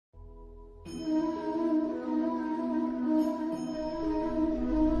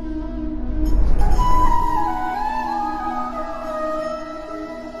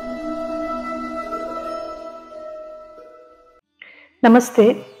नमस्ते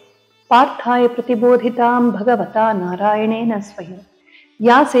पार्थाय प्रतिबोधितां भगवता नारायणेन स्वयं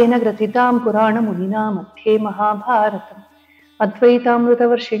व्यासेन ग्रथितां पुराणमुनिना मध्ये महाभारतम्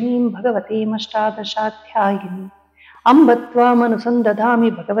अद्वैतामृतवर्षिणीं भगवतीमष्टादशाध्यायिनीम् अम्ब त्वामनुसन्दधामि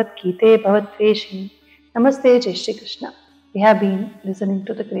भगवद्गीते भवद्वेषिणि Namaste, Jai Shri Krishna. We have been listening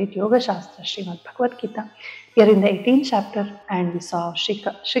to the great Yoga Shastra, Srimad Bhagavad Gita. We are in the 18th chapter and we saw Shri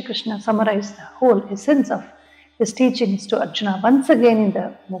Krishna summarize the whole essence of his teachings to Arjuna once again in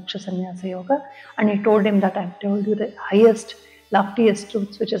the Moksha Sannyasa Yoga, and he told him that I have told you the highest, loftiest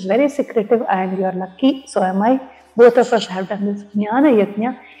truths, which is very secretive, and you are lucky, so am I. Both of us have done this Jnana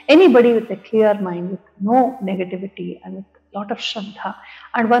Yajna. Anybody with a clear mind, with no negativity and with a lot of Shraddha,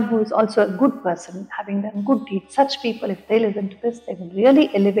 and one who is also a good person, having done good deeds, such people, if they listen to this, they will really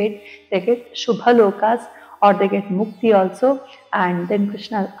elevate. They get Shubha Lokas, or they get Mukti also. And then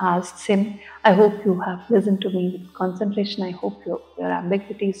Krishna asks him, I hope you have listened to me with concentration. I hope your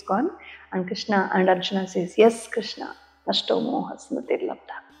ambiguity is gone. And Krishna and Arjuna says, yes, Krishna, nashto moha smritir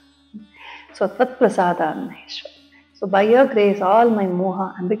labdha. So, Tvat prasadam maheshwar. So, by your grace, all my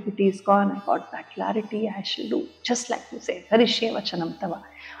moha, ambiguity is gone. I got that clarity. I shall do just like you say, hri'shyaami tava.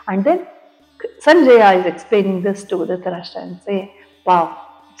 And then Sanjaya is explaining this to Dhritarashtra and say, wow,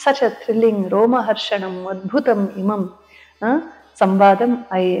 such a thrilling Roma harshanam madbhutam imam samvadam.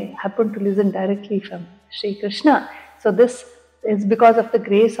 I happen to listen directly from Sri Krishna. So this is because of the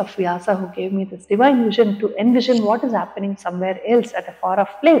grace of Vyasa, who gave me this divine vision to envision what is happening somewhere else at a far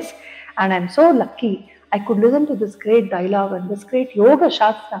off place. And I'm so lucky I could listen to this great dialogue and this great Yoga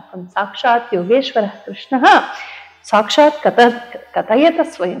Shastra from Sakshat Yogeshwara Krishna, Sakshat Katayata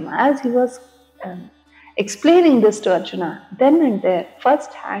Swayam, as he was explaining this to Arjuna. Then and there,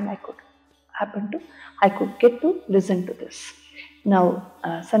 first hand, I could get to listen to this. Now,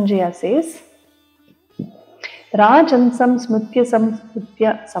 Sanjaya says,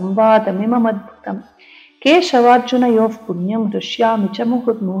 raajansamsmri'tya samvaadamimamadbhutam keshavaarjunayoh punyam hri'shyaami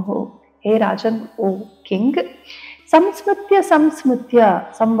muhurmuhuh. Hey Rajan, O King, samsmri'tya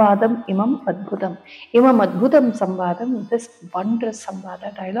samvaadamimamadbhutam. Imamadbhutam samvadam, this wondrous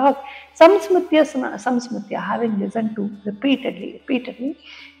samvada dialogue. Samsmri'tya, having listened to repeatedly,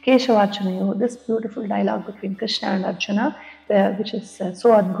 keshavaarjunayoh, this beautiful dialogue between Krishna and Arjuna, which is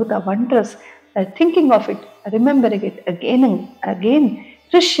so adbhuta, wondrous. Thinking of it, remembering it again and again,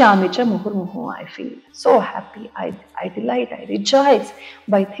 hri'shyaami muhurmuhuh, I feel so happy, I delight, I rejoice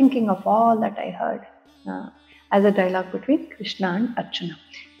by thinking of all that I heard as a dialogue between Krishna and Arjuna.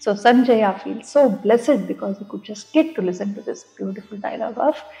 So Sanjaya feels so blessed because he could just get to listen to this beautiful dialogue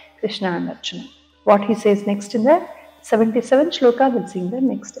of Krishna and Arjuna. What he says next in the 77th Shloka, we'll see in the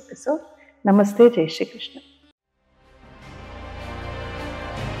next episode. Namaste, Jai Shri Krishna.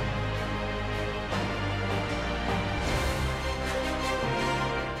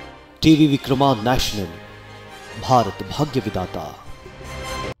 TV Vikrama National, Bharat, Bhagya, Vidhata.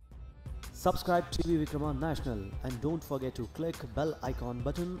 Subscribe TV Vikrama National and don't forget to click bell icon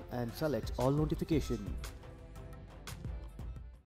button and select all notification.